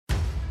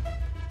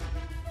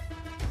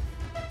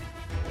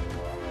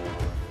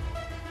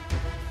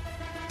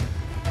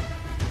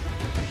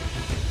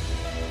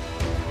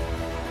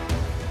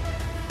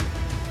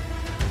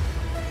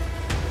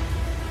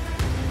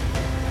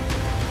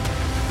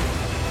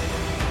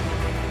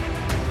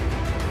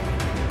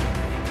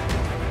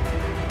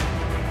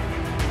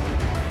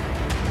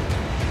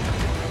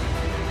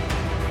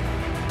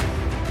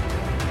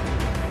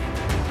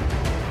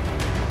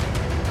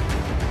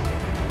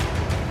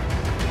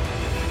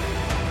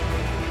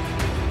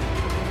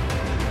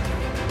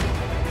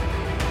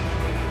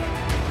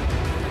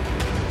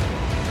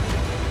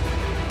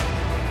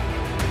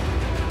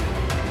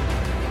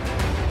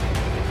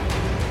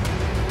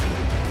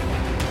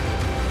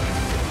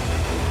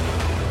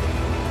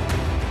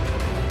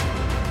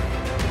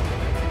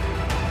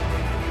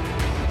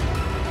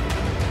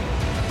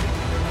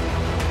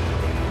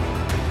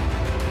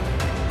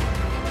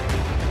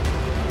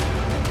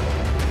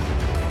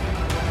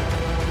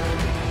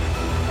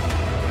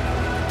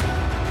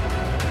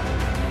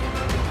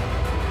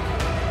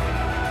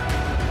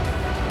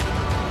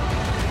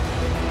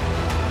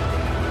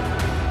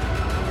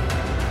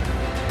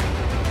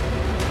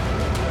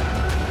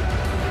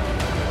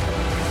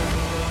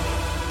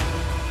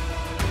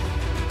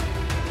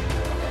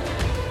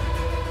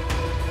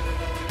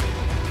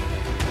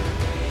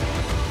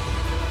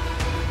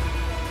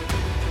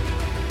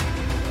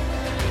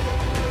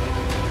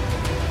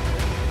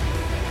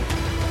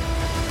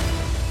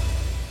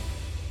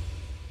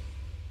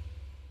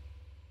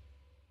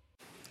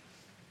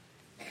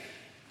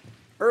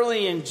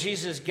Early in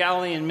Jesus'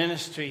 Galilean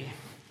ministry,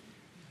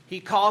 he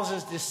calls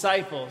his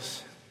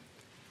disciples,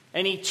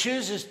 and he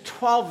chooses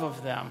 12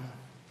 of them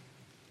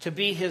to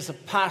be his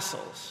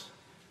apostles.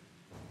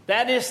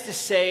 That is to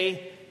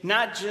say,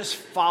 not just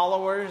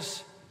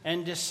followers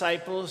and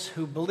disciples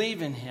who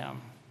believe in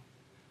him,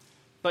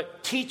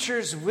 but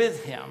teachers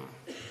with him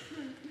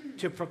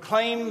to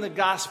proclaim the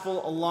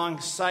gospel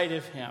alongside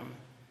of him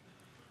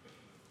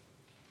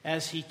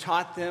as he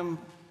taught them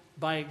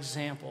by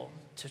example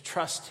to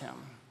trust him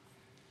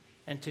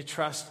and to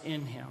trust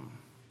in him.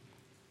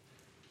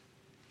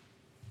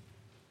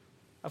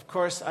 Of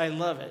course, I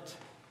love it.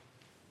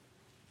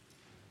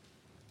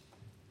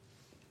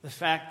 The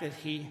fact that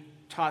he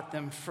taught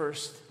them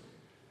first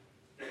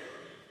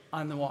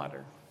on the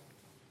water,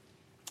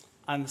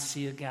 on the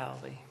Sea of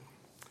Galilee.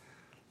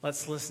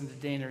 Let's listen to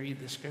Dana read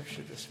the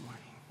scripture this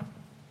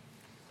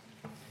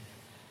morning.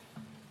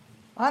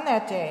 On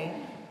that day,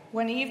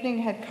 when evening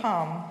had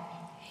come,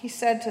 he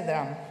said to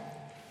them,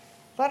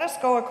 "Let us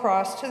go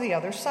across to the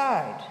other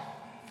side."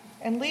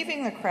 And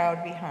leaving the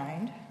crowd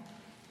behind,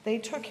 they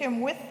took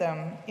him with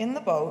them in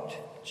the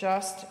boat,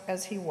 just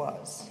as he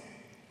was.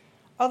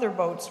 Other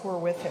boats were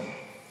with him.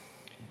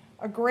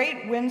 A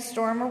great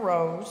windstorm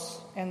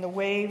arose, and the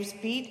waves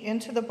beat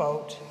into the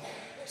boat,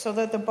 so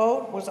that the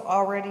boat was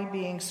already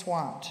being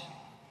swamped.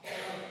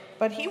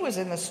 But he was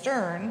in the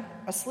stern,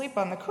 asleep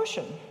on the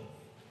cushion.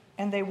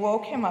 And they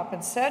woke him up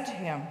and said to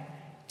him,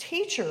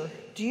 "Teacher,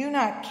 do you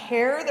not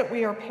care that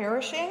we are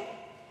perishing?"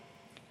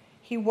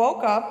 He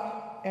woke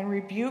up and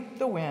rebuked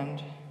the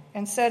wind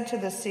and said to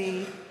the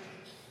sea,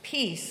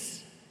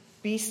 "Peace,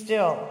 be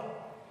still."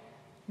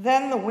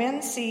 Then the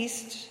wind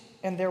ceased,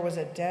 and there was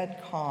a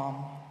dead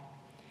calm.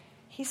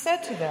 He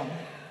said to them,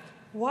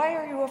 "Why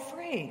are you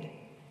afraid?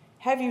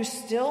 Have you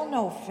still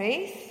no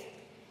faith?"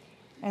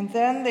 And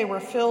then they were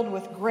filled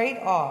with great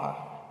awe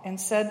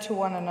and said to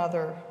one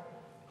another,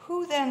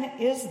 "Who then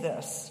is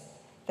this,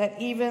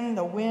 that even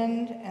the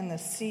wind and the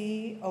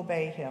sea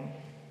obey him?"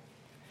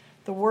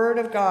 The word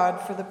of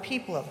God for the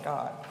people of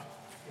God.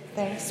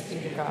 Thanks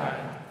be to God.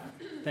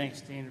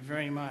 Thanks, Dean,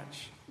 very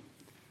much.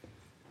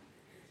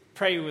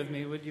 Pray with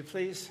me, would you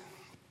please?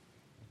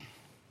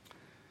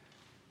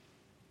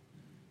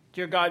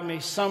 Dear God,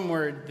 may some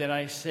word that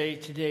I say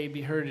today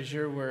be heard as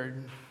your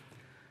word,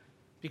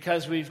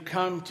 because we've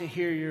come to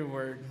hear your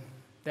word,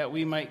 that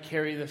we might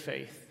carry the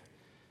faith.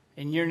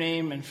 In your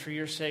name and for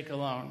your sake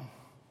alone.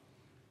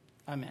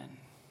 Amen.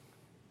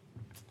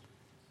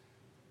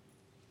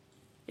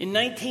 In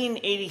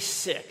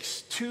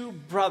 1986, two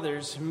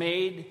brothers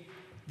made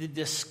the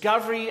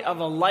discovery of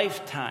a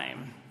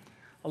lifetime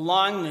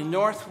along the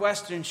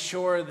northwestern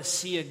shore of the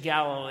Sea of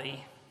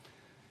Galilee.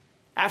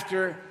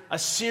 After a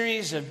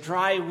series of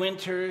dry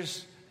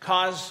winters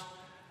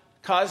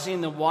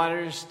causing the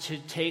waters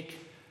to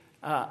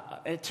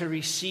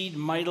recede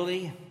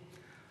mightily,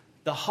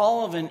 the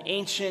hull of an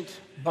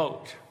ancient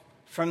boat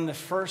from the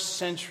 1st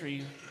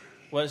century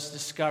was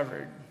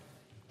discovered.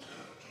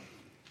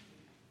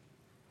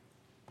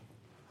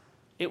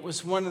 It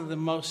was one of the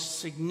most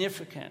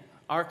significant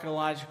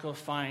archaeological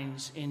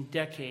finds in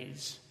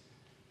decades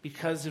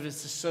because of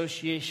its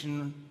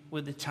association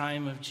with the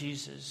time of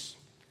Jesus.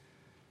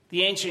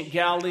 The ancient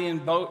Galilean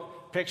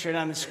boat pictured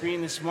on the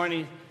screen this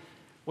morning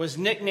was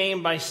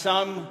nicknamed by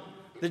some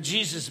the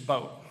Jesus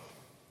boat.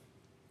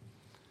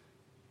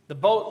 The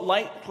boat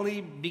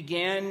likely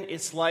began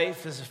its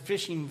life as a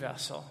fishing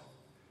vessel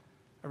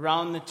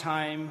around the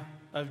time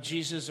of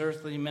Jesus'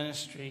 earthly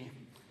ministry.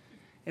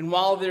 And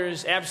while there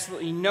is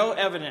absolutely no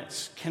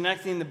evidence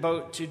connecting the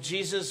boat to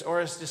Jesus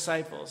or his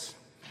disciples,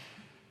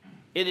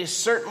 it is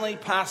certainly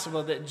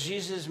possible that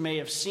Jesus may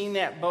have seen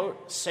that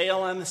boat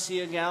sail on the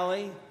Sea of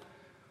Galilee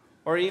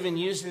or even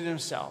used it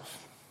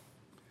himself.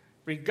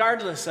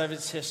 Regardless of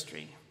its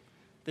history,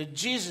 the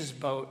Jesus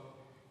boat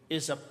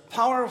is a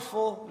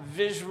powerful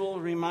visual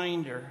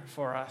reminder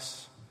for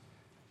us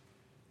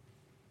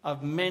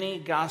of many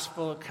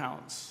gospel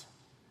accounts,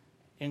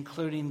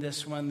 including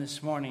this one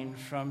this morning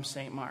from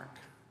St. Mark.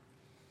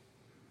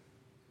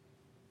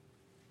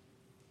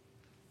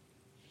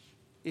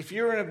 If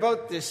you were in a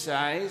boat this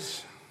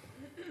size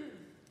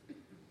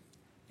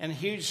and a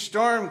huge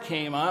storm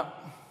came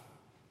up,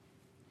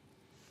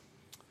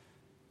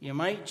 you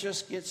might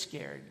just get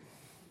scared.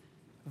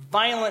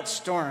 Violent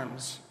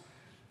storms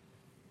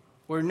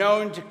were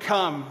known to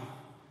come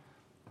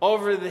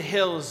over the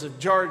hills of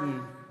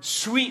Jordan,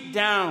 sweep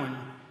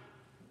down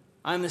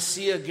on the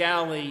Sea of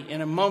Galilee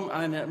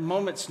on a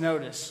moment's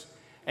notice,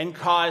 and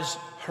cause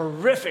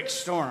horrific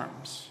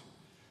storms.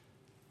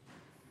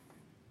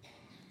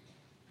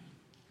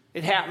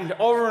 It happened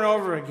over and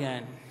over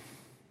again.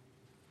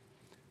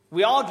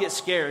 We all get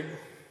scared.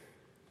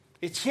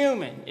 It's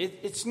human.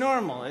 It's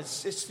normal.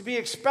 It's to be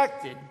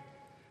expected.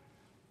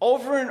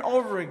 Over and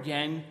over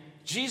again,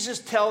 Jesus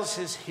tells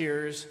his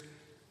hearers,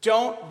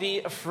 don't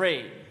be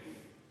afraid.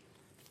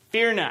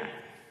 Fear not.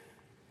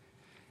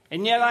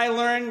 And yet I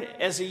learned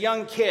as a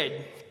young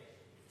kid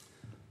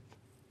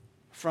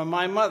from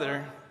my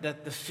mother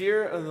that the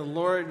fear of the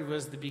Lord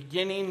was the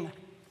beginning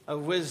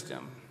of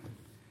wisdom.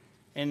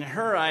 In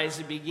her eyes,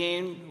 it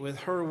began with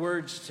her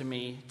words to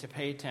me to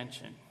pay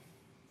attention.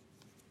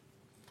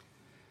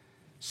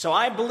 So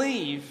I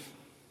believe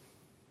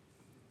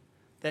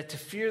that to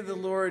fear the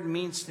Lord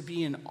means to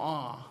be in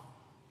awe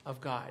of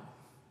God,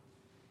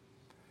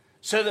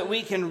 so that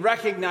we can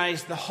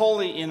recognize the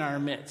holy in our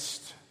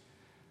midst.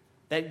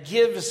 That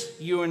gives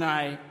you and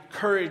I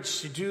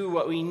courage to do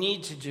what we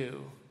need to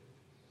do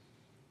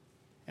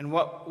and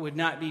what would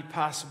not be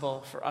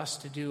possible for us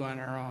to do on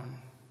our own.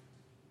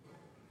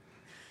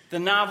 The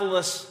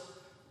novelist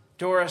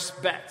Doris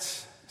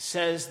Betts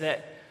says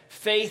that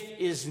faith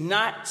is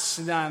not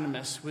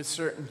synonymous with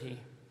certainty.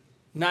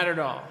 Not at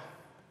all.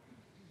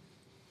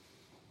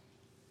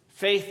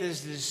 Faith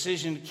is the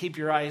decision to keep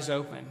your eyes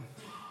open.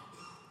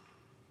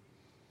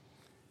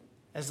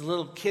 As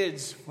little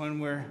kids, when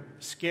we're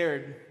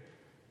scared,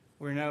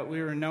 we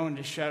were known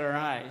to shut our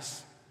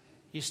eyes.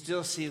 You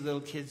still see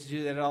little kids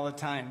do that all the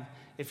time.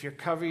 If you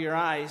cover your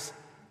eyes,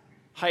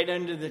 hide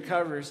under the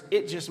covers,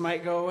 it just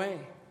might go away.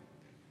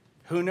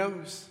 Who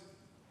knows?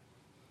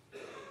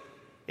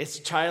 It's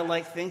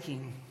childlike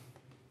thinking,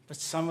 but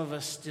some of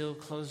us still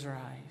close our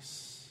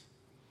eyes.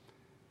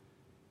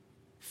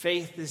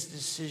 Faith is the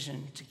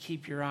decision to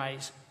keep your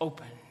eyes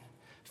open.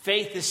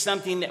 Faith is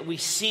something that we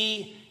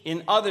see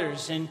in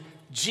others, and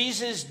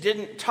Jesus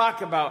didn't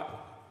talk about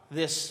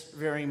this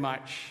very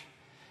much,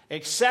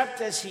 except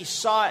as he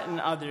saw it in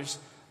others,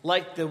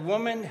 like the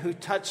woman who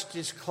touched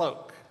his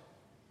cloak.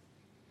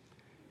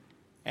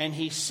 And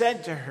he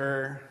said to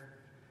her,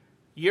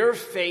 "Your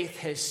faith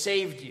has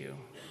saved you."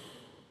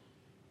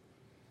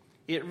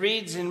 It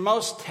reads in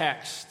most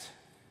texts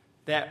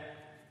that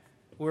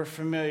we're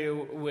familiar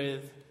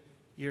with,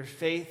 "Your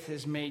faith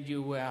has made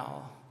you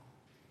well."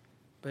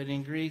 But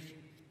in Greek,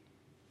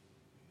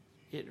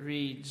 it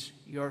reads,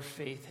 "Your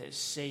faith has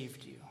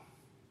saved you."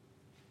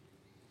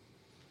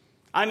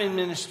 I'm in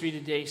ministry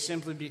today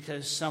simply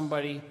because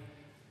somebody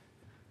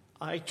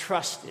I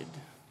trusted,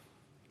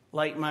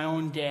 like my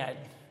own dad,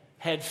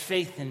 had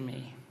faith in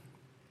me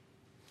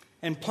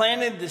and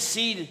planted the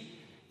seed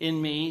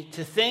in me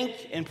to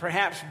think and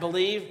perhaps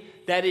believe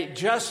that it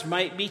just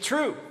might be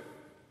true.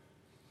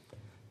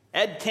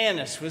 Ed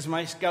Tanis was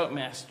my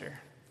scoutmaster.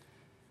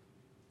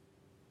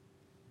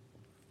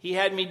 He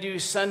had me do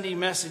Sunday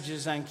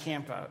messages on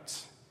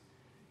campouts.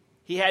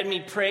 He had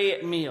me pray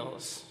at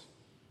meals.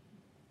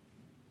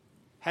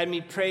 Had me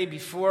pray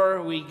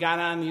before we got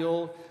on the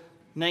old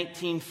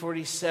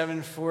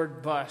 1947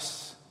 Ford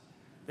bus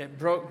that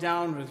broke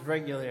down with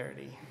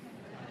regularity.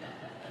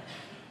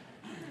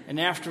 And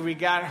after we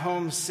got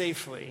home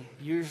safely,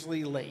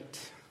 usually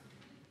late.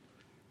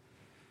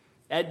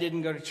 Ed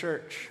didn't go to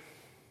church.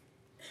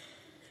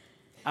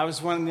 I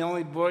was one of the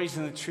only boys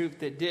in the troop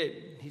that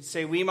did. He'd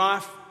say,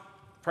 "Weemoff,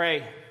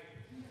 pray."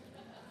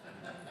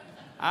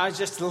 I was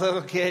just a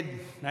little kid.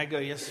 And I'd go,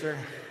 "Yes, sir."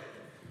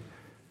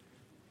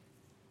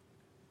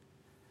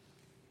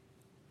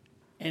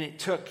 And it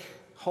took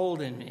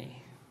hold in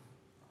me.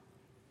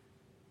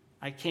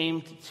 I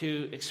came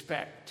to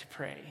expect to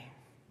pray,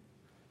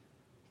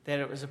 that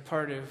it was a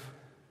part of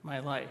my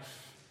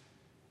life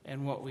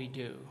and what we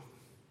do.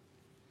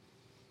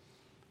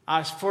 I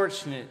was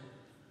fortunate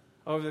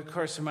over the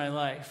course of my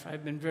life.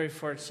 I've been very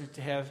fortunate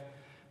to have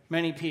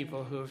many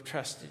people who have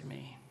trusted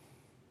me,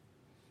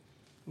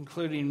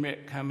 including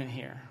Rick coming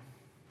here,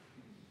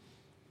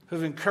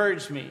 who've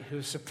encouraged me,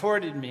 who've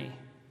supported me,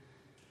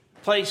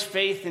 placed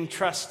faith and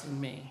trust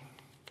in me.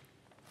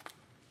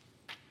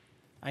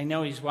 I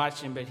know he's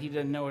watching, but he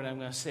doesn't know what I'm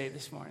going to say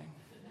this morning.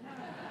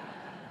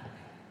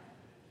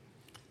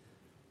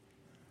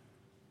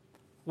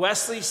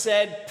 Wesley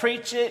said,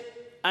 "Preach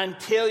it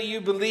until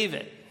you believe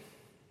it."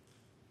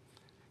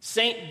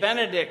 Saint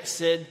Benedict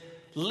said,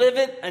 "Live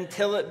it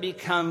until it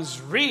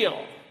becomes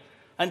real,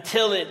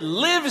 until it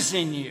lives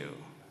in you."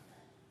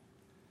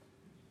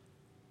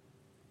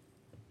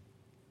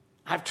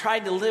 I've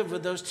tried to live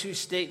with those two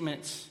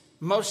statements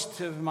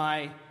most of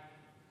my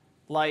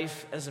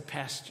life as a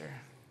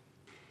pastor,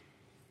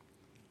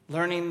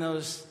 learning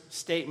those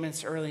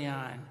statements early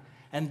on.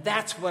 And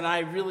that's what I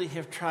really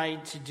have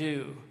tried to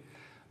do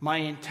my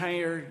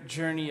entire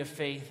journey of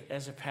faith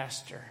as a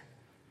pastor.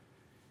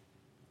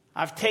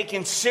 I've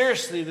taken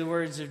seriously the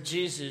words of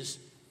Jesus.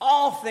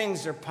 All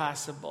things are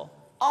possible.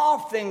 All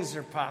things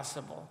are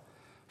possible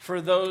for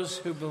those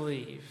who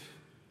believe.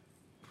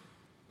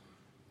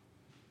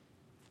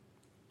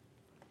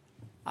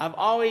 I've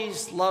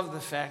always loved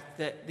the fact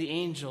that the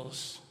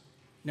angels,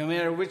 no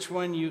matter which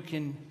one you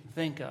can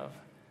think of,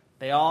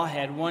 they all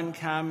had one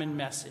common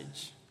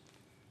message.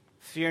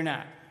 Fear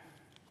not.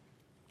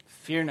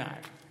 Fear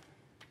not.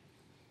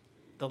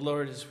 The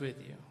Lord is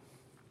with you.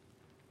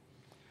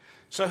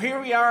 So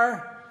here we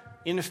are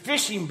in a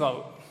fishing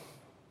boat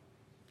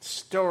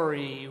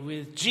story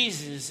with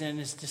Jesus and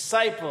his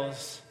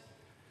disciples.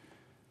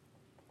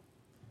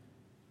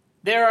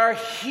 There are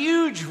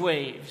huge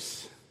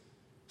waves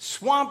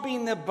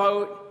swamping the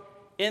boat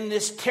in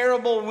this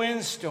terrible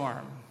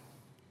windstorm.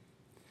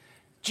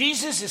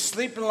 Jesus is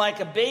sleeping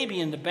like a baby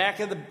in the back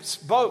of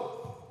the boat.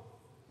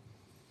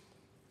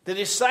 the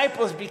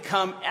disciples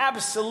become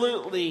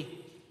absolutely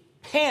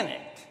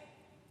panicked.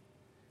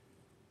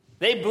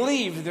 They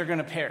believe they're going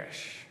to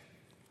perish.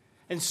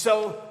 And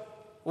so,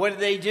 what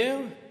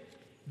do?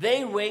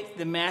 They wake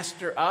the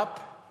master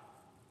up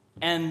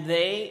and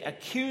they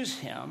accuse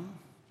him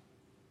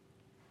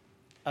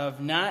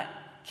of not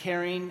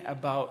caring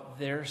about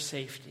their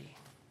safety.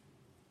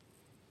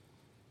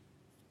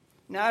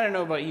 Now, I don't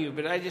know about you,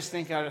 but I just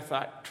think I would have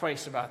thought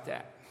twice about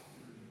that.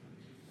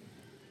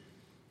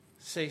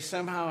 Say,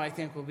 somehow I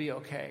think we'll be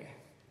okay.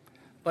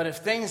 But if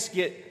things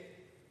get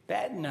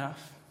bad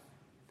enough,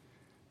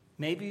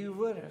 maybe we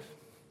would have.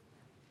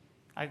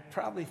 I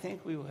probably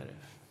think we would have.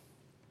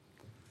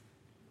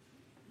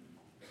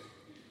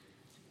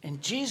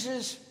 And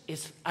Jesus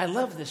I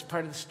love this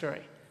part of the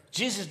story.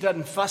 Jesus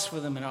doesn't fuss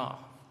with them at all.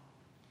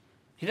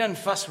 He doesn't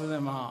fuss with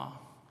them at all.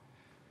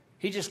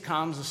 He just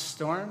calms the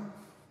storm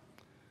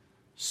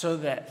so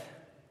that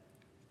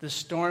the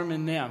storm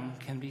in them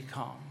can be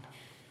calmed.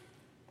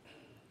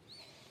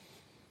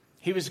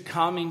 He was a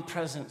calming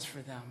presence for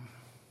them.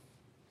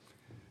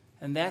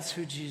 And that's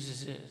who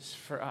Jesus is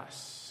for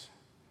us.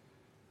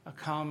 A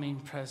calming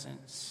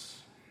presence.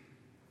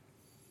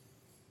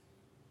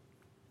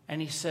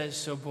 And he says,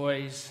 so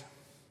boys,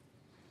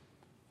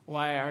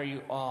 why are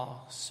you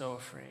all so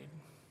afraid?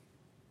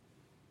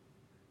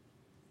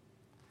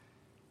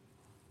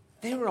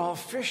 They were all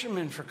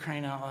fishermen, for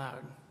crying out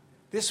loud.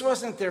 This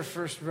wasn't their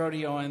first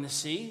rodeo on the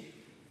sea.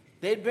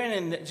 They'd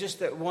been in just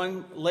that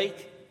one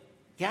lake,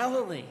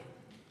 Galilee.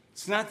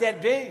 It's not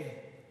that big.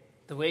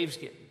 The waves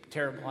get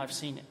terrible. I've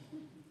seen it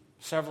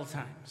several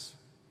times.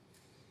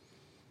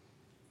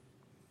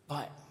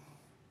 But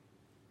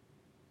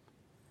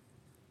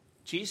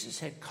Jesus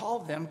had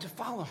called them to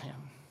follow him.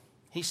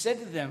 He said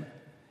to them,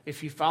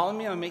 if you follow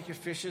me, I'll make you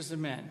fishers of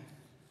men.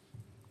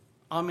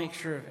 I'll make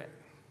sure of it.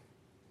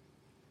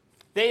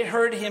 They had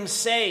heard him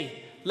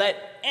say, let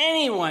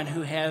anyone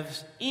who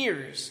has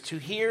ears to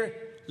hear,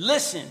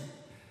 listen.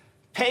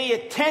 Pay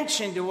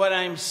attention to what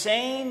I'm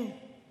saying.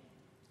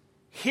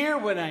 Hear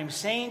what I'm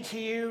saying to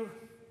you.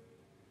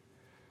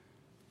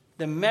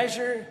 The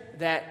measure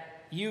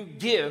that you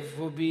give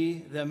will be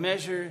the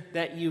measure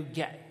that you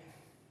get.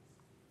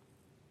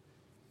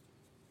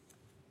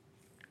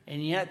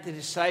 And yet the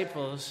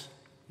disciples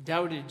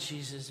doubted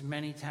Jesus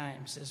many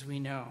times, as we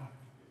know.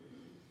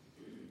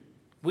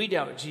 We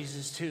doubt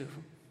Jesus too.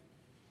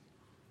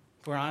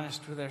 If we're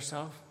honest with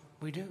ourselves,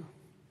 we do.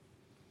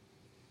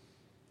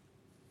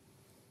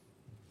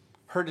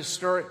 Heard a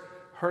story,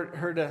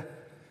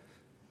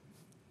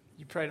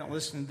 you probably don't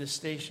listen to this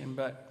station,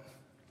 but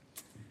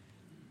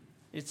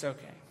it's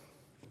okay.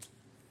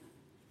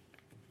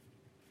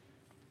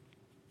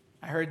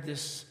 I heard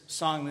this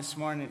song this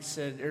morning. It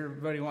said,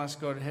 everybody wants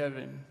to go to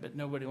heaven, but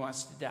nobody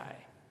wants to die.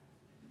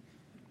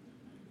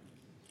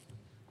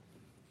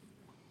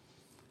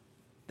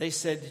 They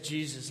said to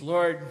Jesus,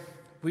 Lord,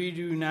 we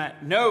do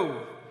not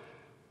know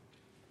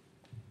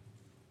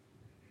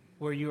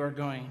where you are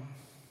going.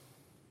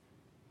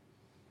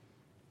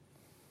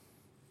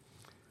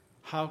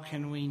 How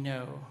can we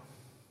know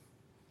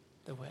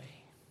the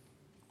way?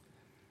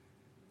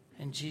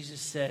 And Jesus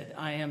said,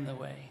 I am the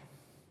way.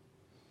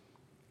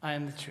 I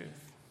am the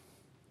truth.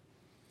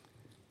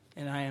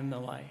 And I am the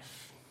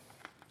life.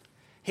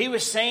 He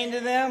was saying to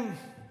them,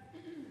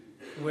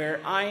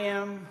 where I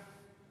am,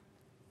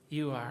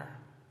 you are.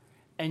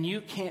 And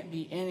you can't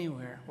be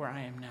anywhere where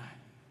I am not.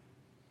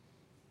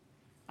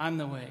 I'm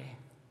the way.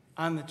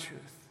 I'm the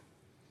truth.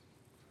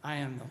 I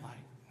am the light.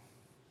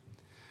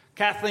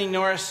 Kathleen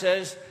Norris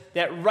says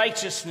that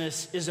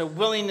righteousness is a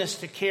willingness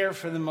to care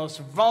for the most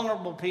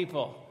vulnerable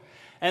people.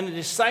 And the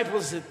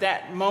disciples at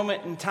that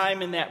moment in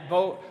time in that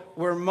boat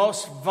were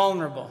most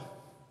vulnerable.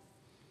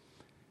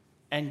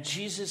 And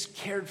Jesus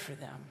cared for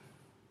them.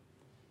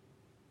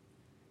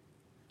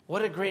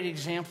 What a great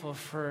example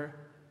for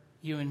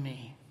you and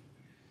me.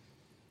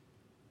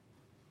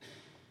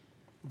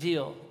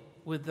 Deal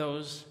with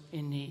those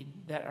in need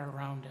that are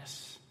around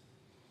us.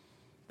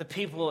 The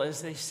people,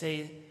 as they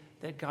say,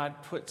 that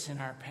God puts in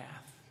our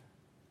path.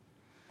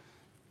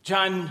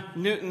 John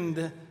Newton,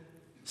 the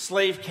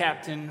slave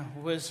captain,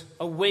 was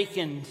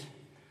awakened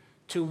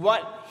to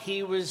what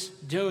he was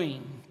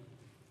doing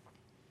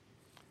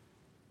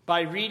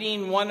by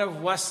reading one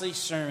of Wesley's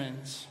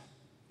sermons.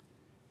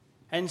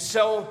 And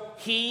so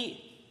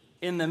he,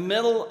 in the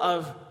middle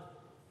of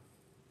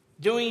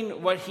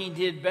doing what he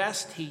did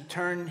best, he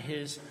turned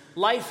his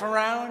life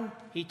around,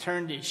 he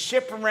turned his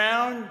ship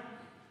around,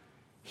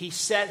 he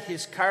set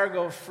his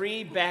cargo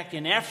free back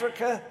in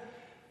Africa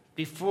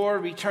before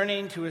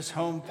returning to his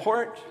home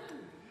port.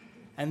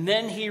 And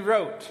then he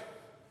wrote,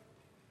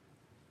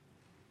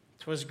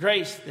 "'Twas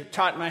grace that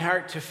taught my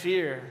heart to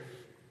fear,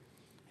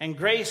 and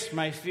grace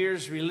my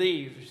fears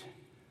relieved.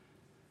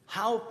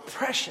 How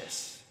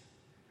precious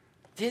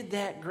did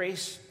that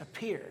grace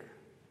appear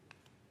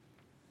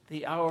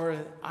the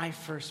hour I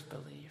first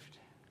believed."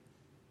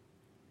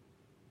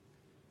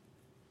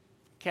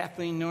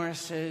 Kathleen Norris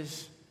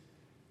says,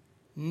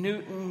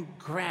 Newton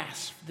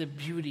grasped the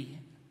beauty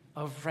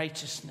of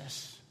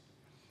righteousness.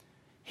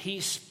 He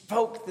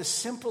spoke the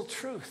simple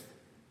truth,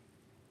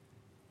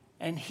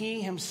 and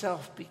he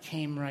himself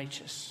became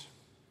righteous.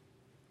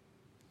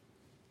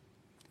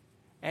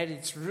 At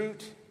its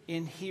root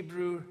in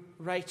Hebrew,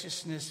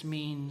 righteousness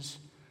means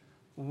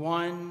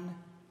one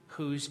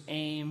whose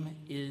aim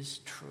is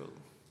true.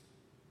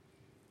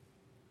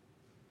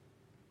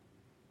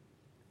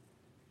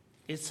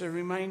 It's a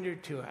reminder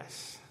to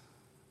us,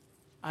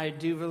 I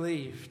do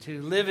believe,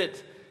 to live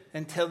it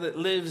until it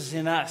lives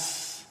in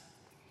us.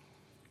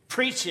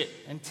 Preach it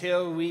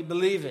until we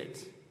believe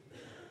it.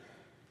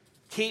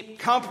 Keep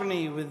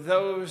company with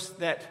those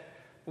that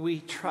we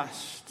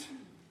trust,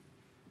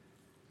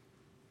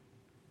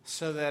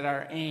 so that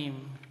our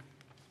aim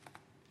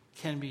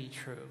can be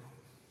true.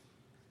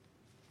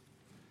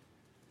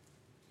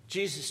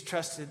 Jesus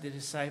trusted the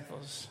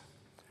disciples,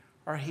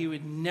 or he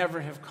would never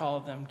have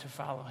called them to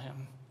follow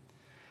him.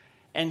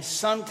 And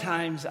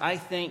sometimes, I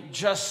think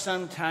just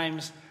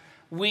sometimes,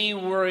 we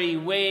worry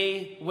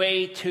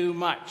way too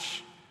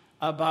much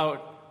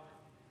about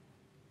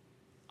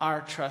our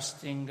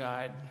trust in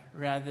God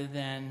rather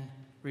than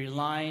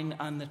relying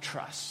on the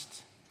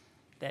trust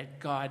that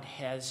God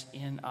has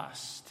in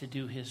us to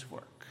do his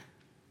work.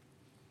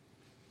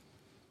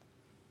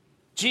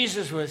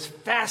 Jesus was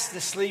fast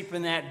asleep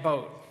in that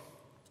boat.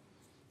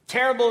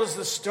 Terrible as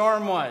the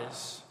storm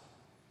was,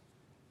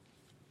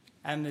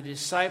 and the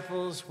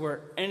disciples were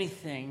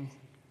anything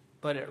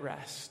but at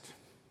rest.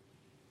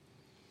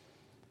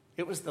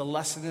 It was the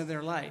lesson of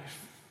their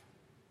life.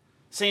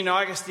 St.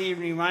 Augustine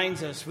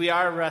reminds us we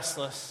are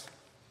restless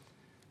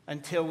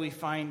until we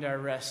find our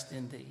rest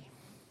in thee.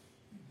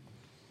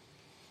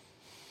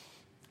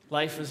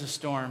 Life is a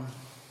storm.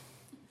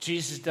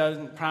 Jesus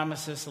doesn't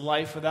promise us a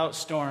life without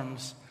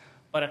storms,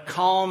 but a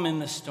calm in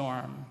the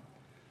storm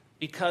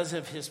because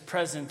of his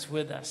presence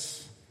with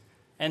us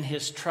and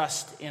his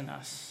trust in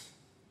us.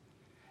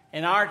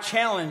 And our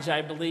challenge,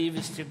 I believe,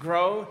 is to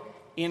grow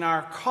in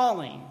our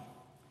calling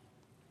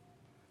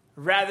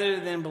rather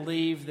than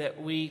believe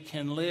that we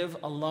can live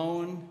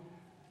alone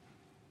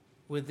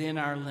within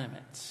our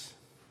limits.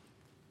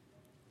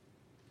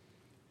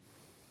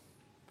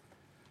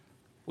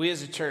 We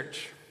as a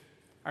church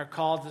are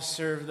called to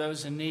serve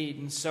those in need,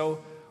 and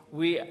so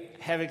we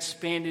have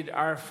expanded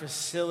our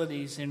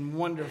facilities in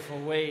wonderful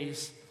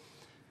ways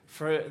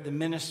for the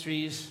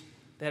ministries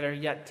that are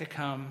yet to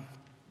come.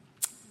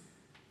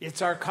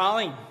 It's our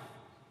calling.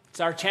 It's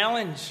our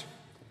challenge.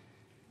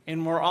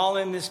 And we're all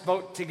in this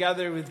boat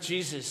together with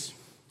Jesus.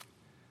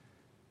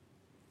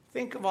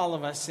 Think of all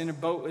of us in a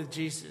boat with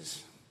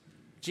Jesus.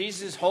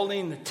 Jesus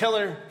holding the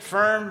tiller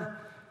firm,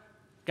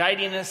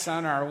 guiding us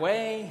on our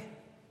way.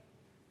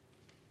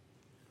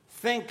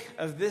 Think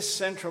of this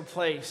central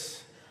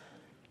place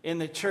in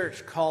the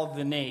church called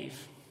the nave,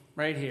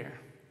 right here.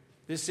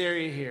 This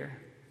area here.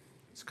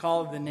 It's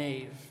called the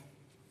nave.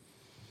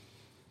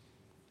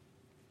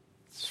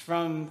 It's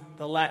from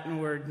the Latin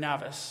word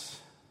navis,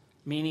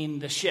 meaning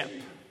the ship,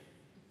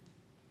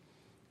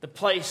 the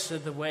place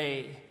of the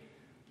way,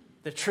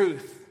 the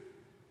truth,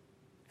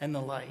 and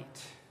the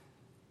light.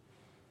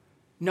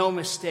 No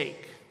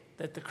mistake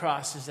that the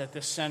cross is at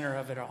the center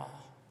of it all.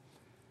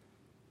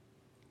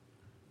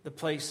 The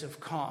place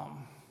of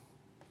calm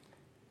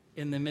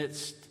in the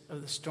midst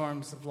of the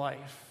storms of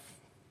life.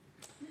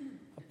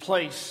 A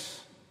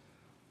place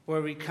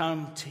where we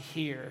come to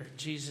hear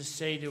Jesus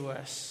say to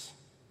us,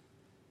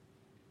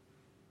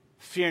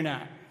 "Fear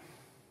not,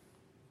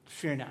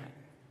 fear not.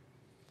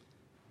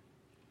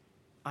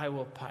 I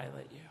will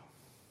pilot you."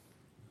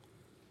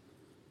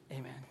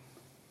 Amen.